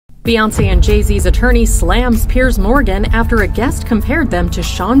Beyonce and Jay-Z's attorney slams Piers Morgan after a guest compared them to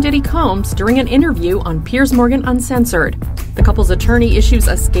Sean Diddy Combs during an interview on Piers Morgan Uncensored. The couple's attorney issues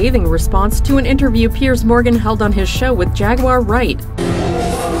a scathing response to an interview Piers Morgan held on his show with Jaguar Wright.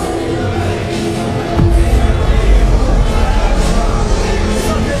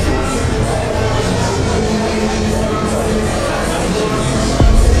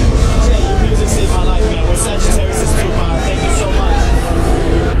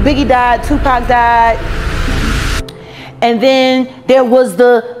 Biggie died, Tupac died, and then there was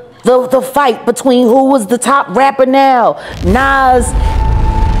the fight between who was the top rapper now, Nas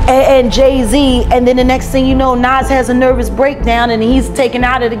and Jay-Z, and then the next thing you know, Nas has a nervous breakdown and he's taken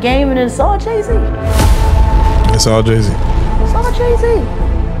out of the game, and it's all Jay-Z. It's all Jay-Z. It's all Jay-Z.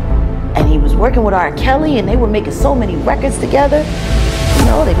 And he was working with R. Kelly, and they were making so many records together. You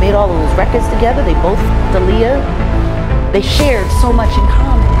know, they made all of those records together. They both f***ed Aaliyah. They shared so much in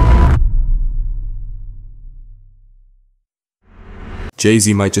common.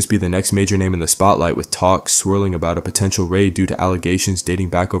 JayZ might just be the next major name in the spotlight, with talk swirling about a potential raid due to allegations dating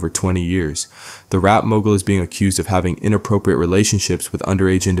back over 20 years. The rap mogul is being accused of having inappropriate relationships with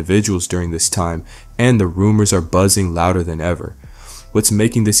underage individuals during this time, and the rumors are buzzing louder than ever. What's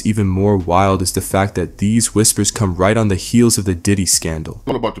making this even more wild is the fact that these whispers come right on the heels of the Diddy scandal.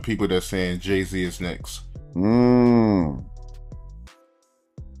 What about the people that are saying JayZ is next?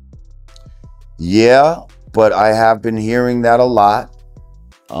 Yeah, but I have been hearing that a lot.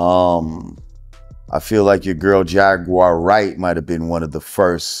 I feel like your girl Jaguar Wright might have been one of the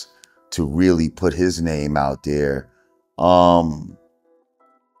first to really put his name out there. I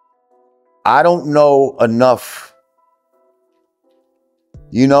don't know enough.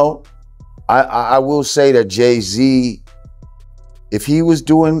 You know, I will say that JayZ, if he was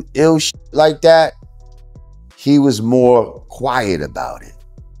doing ill shit like that, he was more quiet about it.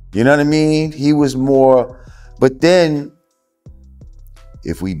 You know what I mean? He was more, but then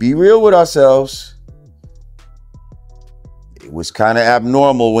if we be real with ourselves, it was kind of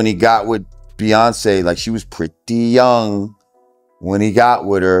abnormal when he got with Beyonce. Like, she was pretty young when he got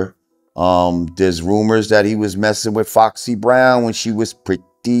with her. There's rumors that he was messing with Foxy Brown when she was pretty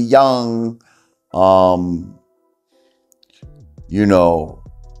young. You know,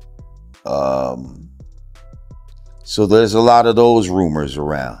 so there's a lot of those rumors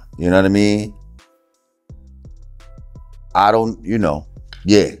around. You know what I mean? I don't, you know,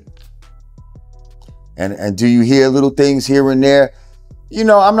 yeah. And do you hear little things here and there? You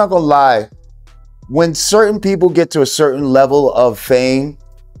know, I'm not gonna lie. When certain people get to a certain level of fame,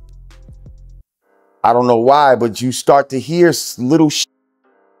 I don't know why, but you start to hear little shit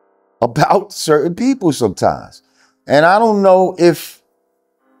about certain people sometimes. And I don't know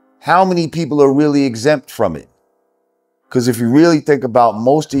how many people are really exempt from it. Because if you really think about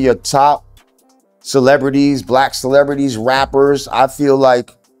most of your top celebrities, black celebrities, rappers, I feel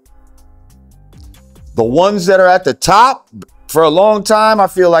like the ones that are at the top for a long time, I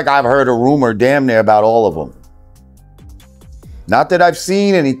feel like I've heard a rumor damn near about all of them. Not that I've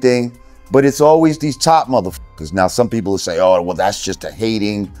seen anything, but it's always these top motherfuckers. Now, some people will say, oh, well, that's just a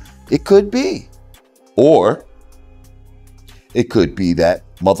hating. It could be. Or it could be that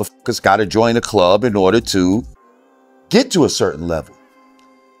motherfuckers got to join a club in order to get to a certain level.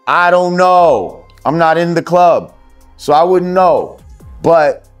 I don't know. I'm not in the club, so I wouldn't know.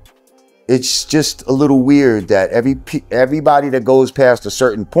 But it's just a little weird that everybody that goes past a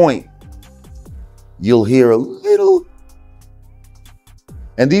certain point, you'll hear a little.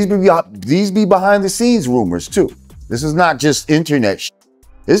 And these be behind the scenes rumors too. This is not just internet shit.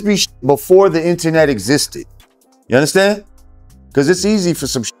 This be before the internet existed. You understand? Because it's easy for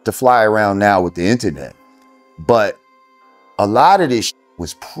some shit to fly around now with the internet. But a lot of this shit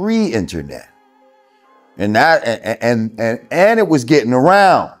was pre-internet. And that and it was getting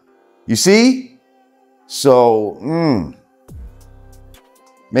around. You see? So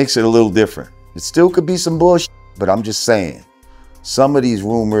makes it a little different. It still could be some bullshit, but I'm just saying. Some of these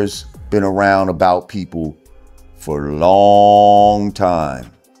rumors been around about people for a long time.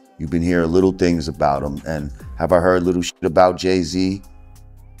 You've been hearing little things about them. And have I heard little shit about JayZ?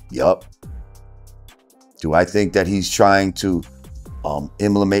 Yup. Do I think that he's trying to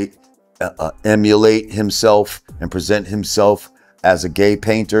emulate himself and present himself as a gay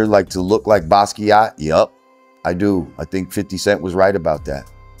painter, like to look like Basquiat? Yup, I do. I think 50 Cent was right about that.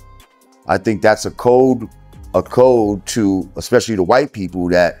 I think that's a code to, especially the white people,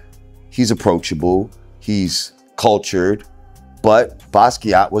 that he's approachable, he's cultured, but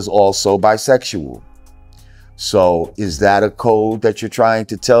Basquiat was also bisexual. So is that a code that you're trying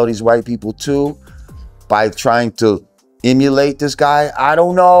to tell these white people too? By trying to emulate this guy? I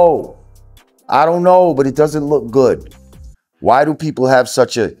don't know. I don't know, but it doesn't look good. Why do people have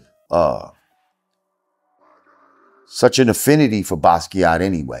such an affinity for Basquiat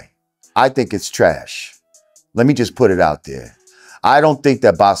anyway? I think it's trash. Let me just put it out there. I don't think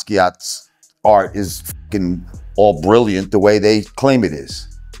that Basquiat's art is fucking all brilliant the way they claim it is.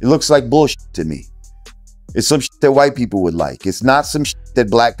 It looks like bullshit to me. It's some shit that white people would like. It's not some shit that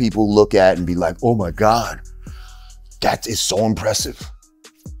black people look at and be like, oh my God, that is so impressive.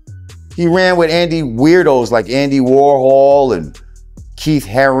 He ran with weirdos like Andy Warhol and Keith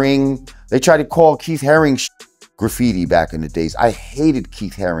Haring. They tried to call Keith Haring graffiti back in the days. I hated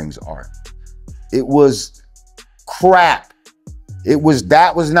Keith Haring's art. It was crap.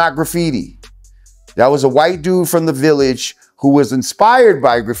 That was not graffiti. That was a white dude from the village who was inspired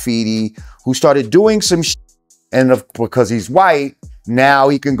by graffiti, who started doing some shit. And because he's white, now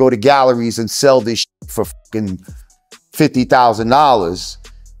he can go to galleries and sell this shit for fucking $50,000.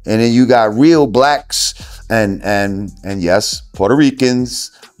 And then you got real blacks and yes, Puerto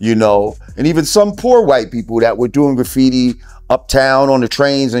Ricans, you know, and even some poor white people that were doing graffiti uptown on the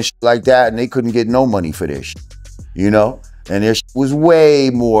trains and shit like that, and they couldn't get no money for this shit, you know? And their shit was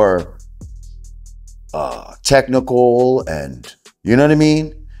way more technical and, you know what I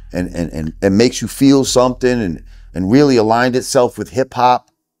mean? And makes you feel something and really aligned itself with hip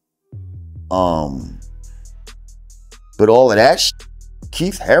hop. But all of that shit,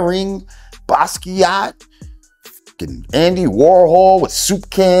 Keith Haring, Basquiat, Andy Warhol with soup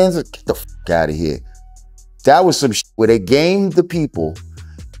cans, get the fuck out of here. That was some shit where they gamed the people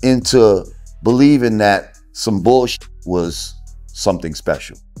into believing that some bullshit was something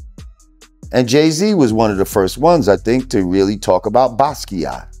special. And JayZ was one of the first ones, I think, to really talk about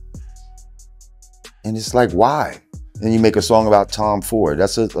Basquiat. And it's like, why? And you make a song about Tom Ford.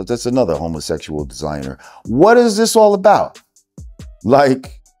 That's another homosexual designer. What is this all about?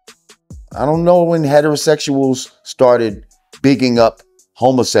 Like, I don't know when heterosexuals started bigging up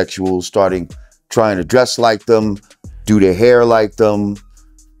homosexuals, trying to dress like them, do their hair like them,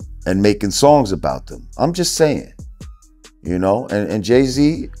 and making songs about them. I'm just saying, you know, and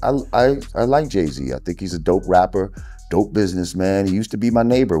JayZ, I like JayZ. I think he's a dope rapper, dope businessman. He used to be my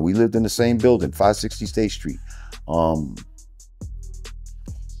neighbor. We lived in the same building, 560 State Street. But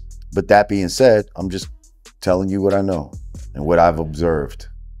that being said, I'm just telling you what I know and what I've observed.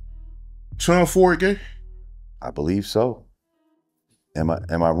 Tom Ford gay? I believe so. Am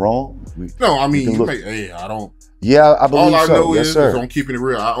I wrong? No, I mean, I don't. Yeah, I believe so. All I know yes, is sir. I'm keeping it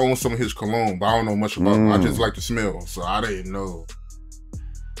real. I own some of his cologne, but I don't know much about it. I just like the smell, so I didn't know.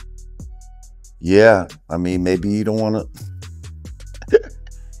 Yeah, I mean, maybe you don't want to.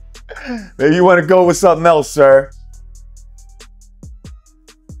 Maybe you want to go with something else, sir.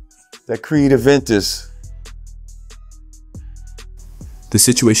 That Creed Aventus. The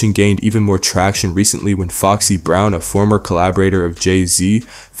situation gained even more traction recently when Foxy Brown, a former collaborator of JayZ,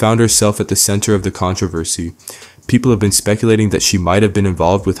 found herself at the center of the controversy. People have been speculating that she might have been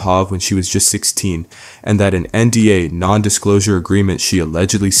involved with Hov when she was just 16, and that an NDA, non-disclosure agreement she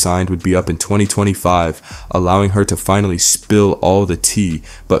allegedly signed would be up in 2025, allowing her to finally spill all the tea.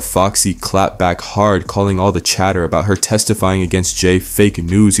 But Foxy clapped back hard, calling all the chatter about her testifying against Jay fake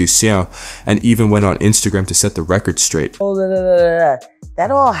news, and even went on Instagram to set the record straight. That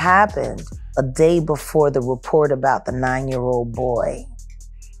all happened a day before the report about the 9-year-old boy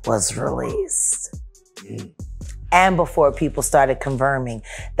was released. And before people started confirming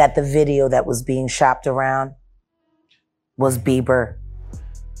that the video that was being shopped around was Bieber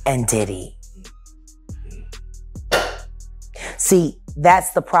and Diddy. See,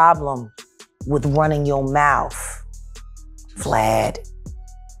 that's the problem with running your mouth, Vlad.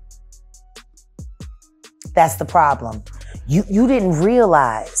 That's the problem. You didn't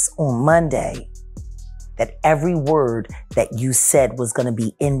realize on Monday that every word that you said was going to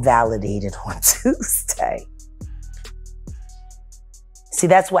be invalidated on Tuesday. See,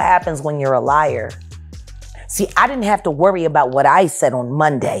 that's what happens when you're a liar. See, I didn't have to worry about what I said on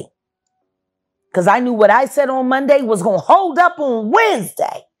Monday, because I knew what I said on Monday was going to hold up on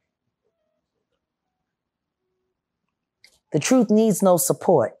Wednesday. The truth needs no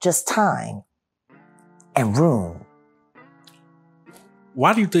support, just time and room.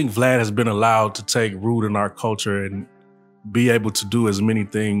 Why do you think Vlad has been allowed to take root in our culture and be able to do as many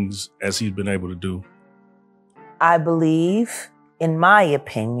things as he's been able to do? I believe, in my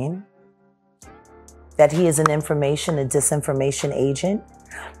opinion, that he is an information and disinformation agent.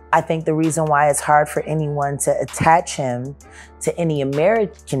 I think the reason why it's hard for anyone to attach him to any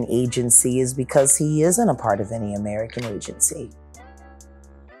American agency is because he isn't a part of any American agency.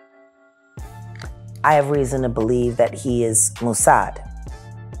 I have reason to believe that he is Mossad,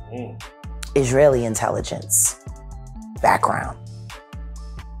 Israeli intelligence background.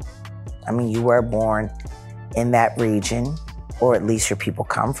 I mean, you were born in that region, or at least your people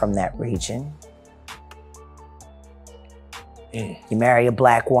come from that region. You marry a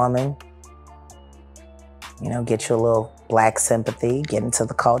black woman, you know, get you a little black sympathy, get into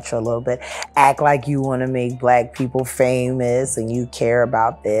the culture a little bit, act like you want to make black people famous and you care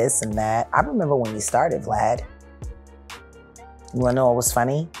about this and that. I remember when you started, Vlad. You want to know what was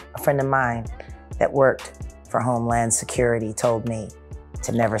funny? A friend of mine that worked for Homeland Security told me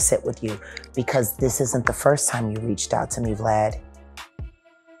to never sit with you because this isn't the first time you reached out to me, Vlad.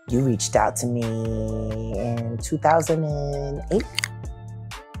 You reached out to me in 2008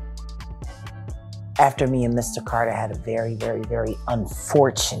 after me and Mr. Carter had a very, very, very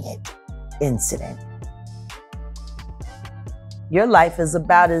unfortunate incident. Your life is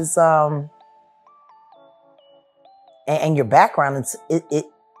about as, and your background,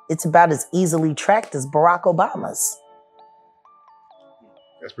 it's about as easily tracked as Barack Obama's.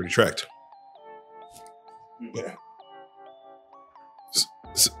 That's pretty tracked. Yeah.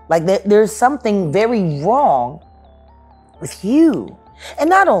 Like there's something very wrong with you. And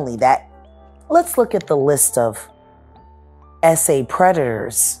not only that, let's look at the list of SA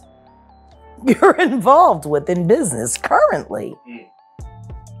predators you're involved with in business currently.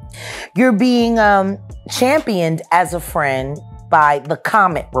 You're being championed as a friend by the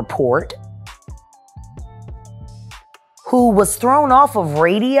Comet Report, who was thrown off of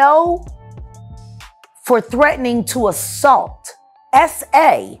radio for threatening to assault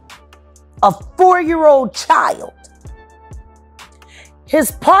SA, a 4-year-old child.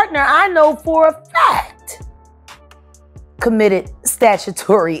 His partner, I know for a fact, committed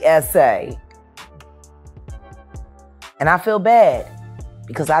statutory SA. And I feel bad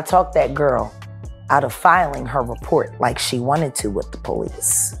because I talked that girl out of filing her report like she wanted to with the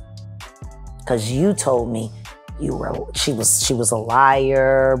police. Because you told me she was a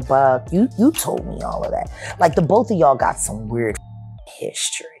liar, Buck. You told me all of that. Like the both of y'all got some weird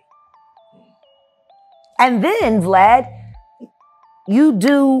history. And then, Vlad, you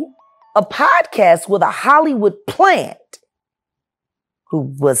do a podcast with a Hollywood plant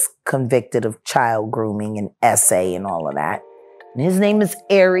who was convicted of child grooming and SA and all of that. And his name is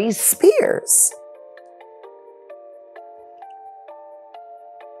Aries Spears.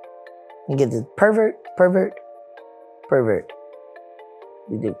 You get the pervert.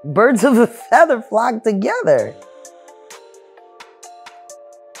 You do birds of a feather flock together.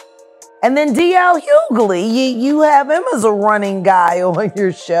 And then D.L. Hughley, you have him as a running guy on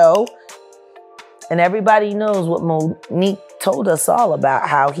your show. And everybody knows what Monique told us all about,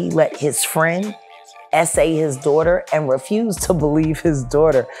 how he let his friend essay his daughter and refused to believe his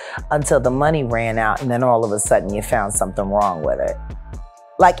daughter until the money ran out. And then all of a sudden you found something wrong with it.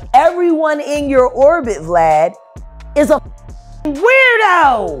 Like everyone in your orbit, Vlad, is a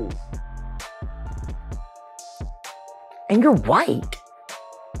weirdo. And you're white.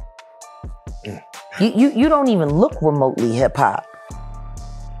 You don't even look remotely hip hop.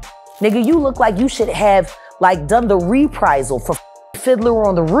 Nigga, you look like you should have like done the reprisal for Fiddler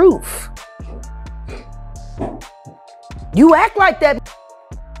on the Roof. You act like that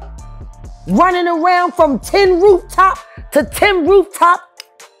running around from 10 rooftop to 10 rooftop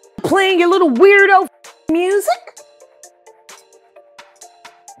playing your little weirdo music.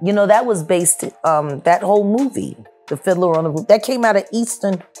 You know, that was based, that whole movie, The Fiddler on the Roof, that came out of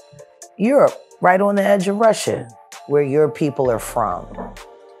Eastern Europe, right on the edge of Russia, where your people are from,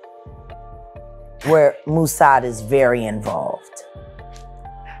 where Mossad is very involved.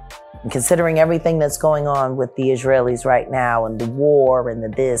 And considering everything that's going on with the Israelis right now and the war and the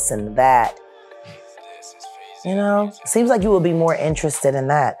this and the that, you know, seems like you would be more interested in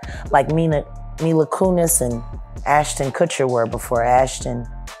that, like Mila Kunis and Ashton Kutcher were before Ashton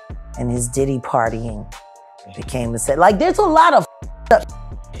and his Diddy partying became a set. Like, there's a lot of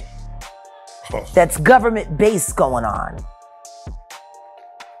that's government-based going on.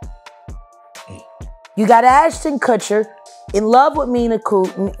 You got Ashton Kutcher in love with Mila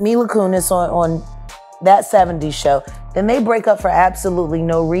Kunis on that 70s show. Then they break up for absolutely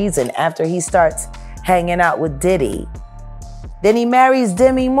no reason after he starts hanging out with Diddy. Then he marries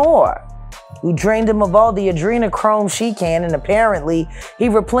Demi Moore, who drained him of all the adrenochrome she can, and apparently he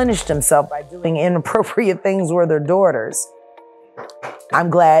replenished himself by doing inappropriate things with her daughters. I'm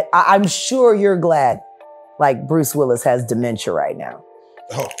glad. I'm sure you're glad. Like Bruce Willis has dementia right now.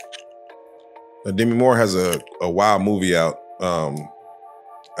 Oh. Demi Moore has a wild movie out.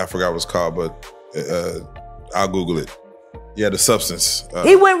 I forgot what it's called, but I'll Google it. Yeah, the substance.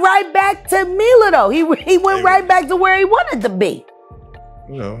 He went right back to Mila, though. He went right back to where he wanted to be.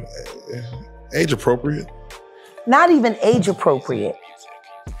 You know, age appropriate. Not even age appropriate.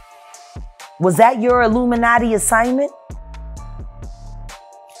 Was that your Illuminati assignment?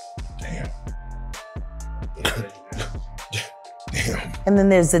 Damn. And then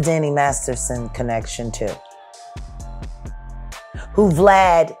there's the Danny Masterson connection too. Who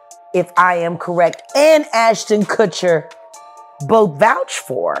Vlad, if I am correct, and Ashton Kutcher both vouch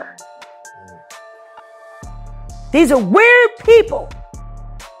for. These are weird people.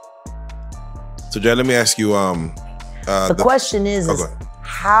 So Jay, let me ask you, the question is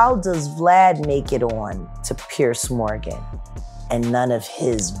how does Vlad make it on to Piers Morgan and none of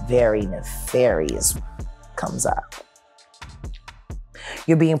his very nefarious comes up?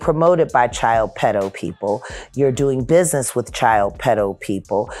 You're being promoted by child pedo people. You're doing business with child pedo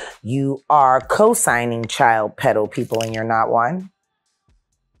people. You are co-signing child pedo people and you're not one.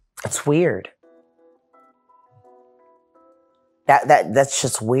 It's weird. That's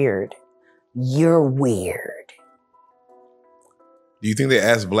just weird. You're weird. Do you think they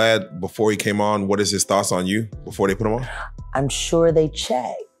asked Vlad before he came on, what is his thoughts on you before they put him on? I'm sure they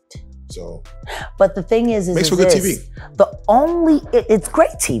checked. So, but the thing is makes for good TV. It's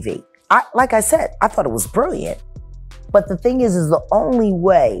great TV. Like I said, I thought it was brilliant. But the thing is the only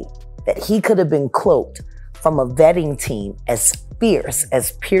way that he could have been cloaked from a vetting team as fierce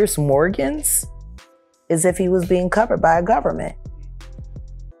as Piers Morgan's is if he was being covered by a government.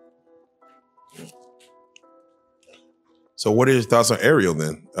 So what are your thoughts on Ariel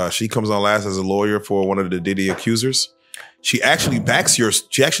then? She comes on last as a lawyer for one of the Diddy accusers. She actually backs yours.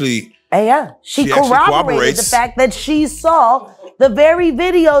 She actually... Yeah, she corroborated the fact that she saw the very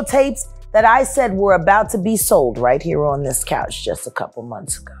videotapes that I said were about to be sold right here on this couch just a couple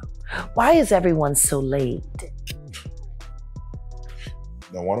months ago. Why is everyone so late?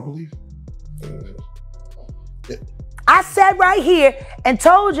 Don't want to believe? I sat right here and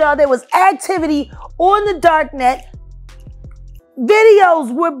told y'all there was activity on the dark net.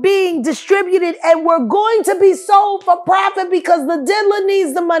 Videos were being distributed and were going to be sold for profit because the diddler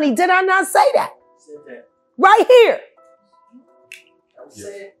needs the money. Did I not say that? Right here.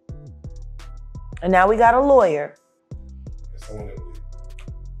 Yes. And now we got a lawyer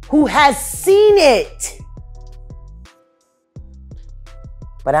who has seen it.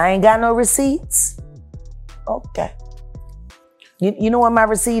 But I ain't got no receipts. Okay. You know what my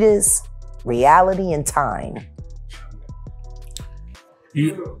receipt is? Reality and time.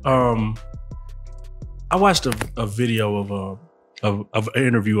 I watched a video of an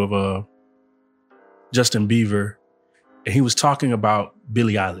interview of Justin Bieber, and he was talking about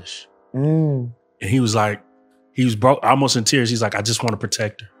Billie Eilish. And he was like, he was broke, almost in tears. He's like, I just want to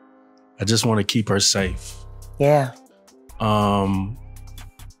protect her. I just want to keep her safe. Yeah.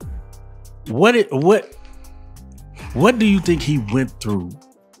 What do you think he went through?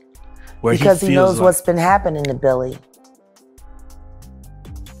 Because he knows what's been happening to Billie.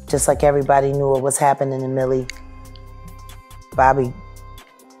 Just like everybody knew what was happening to Millie Bobby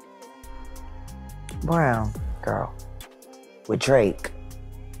Brown girl with Drake.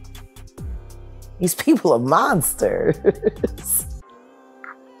 These people are monsters.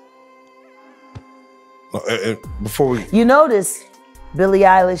 Before we... You notice Billie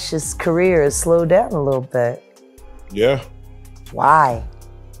Eilish's career has slowed down a little bit. Yeah. Why?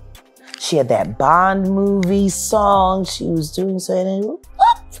 She had that Bond movie song she was doing, so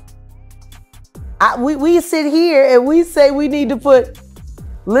we sit here and we say we need to put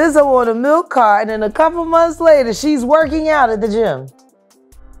Lizzo on a milk cart, and then a couple months later, she's working out at the gym.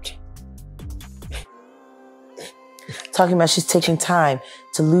 Talking about she's taking time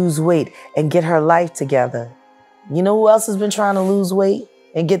to lose weight and get her life together. You know who else has been trying to lose weight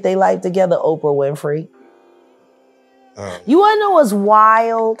and get their life together? Oprah Winfrey. You want to know what's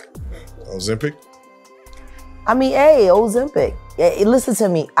wild? Ozempic? I mean, hey, Ozempic. Hey, listen to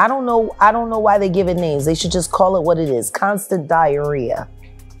me. I don't know why they give it names. They should just call it what it is. Constant diarrhea.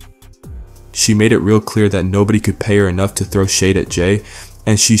 She made it real clear that nobody could pay her enough to throw shade at Jay,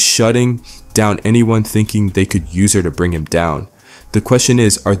 and she's shutting down anyone thinking they could use her to bring him down. The question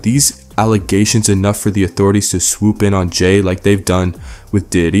is, are these allegations enough for the authorities to swoop in on Jay like they've done with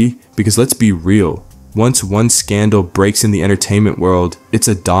Diddy? Because let's be real. Once one scandal breaks in the entertainment world, it's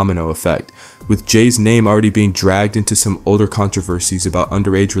a domino effect. With Jay's name already being dragged into some older controversies about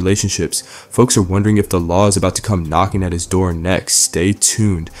underage relationships, folks are wondering if the law is about to come knocking at his door next. Stay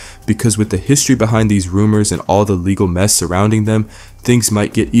tuned, because with the history behind these rumors and all the legal mess surrounding them, things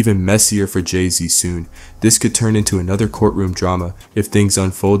might get even messier for JayZ soon. This could turn into another courtroom drama if things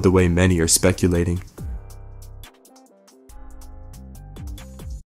unfold the way many are speculating.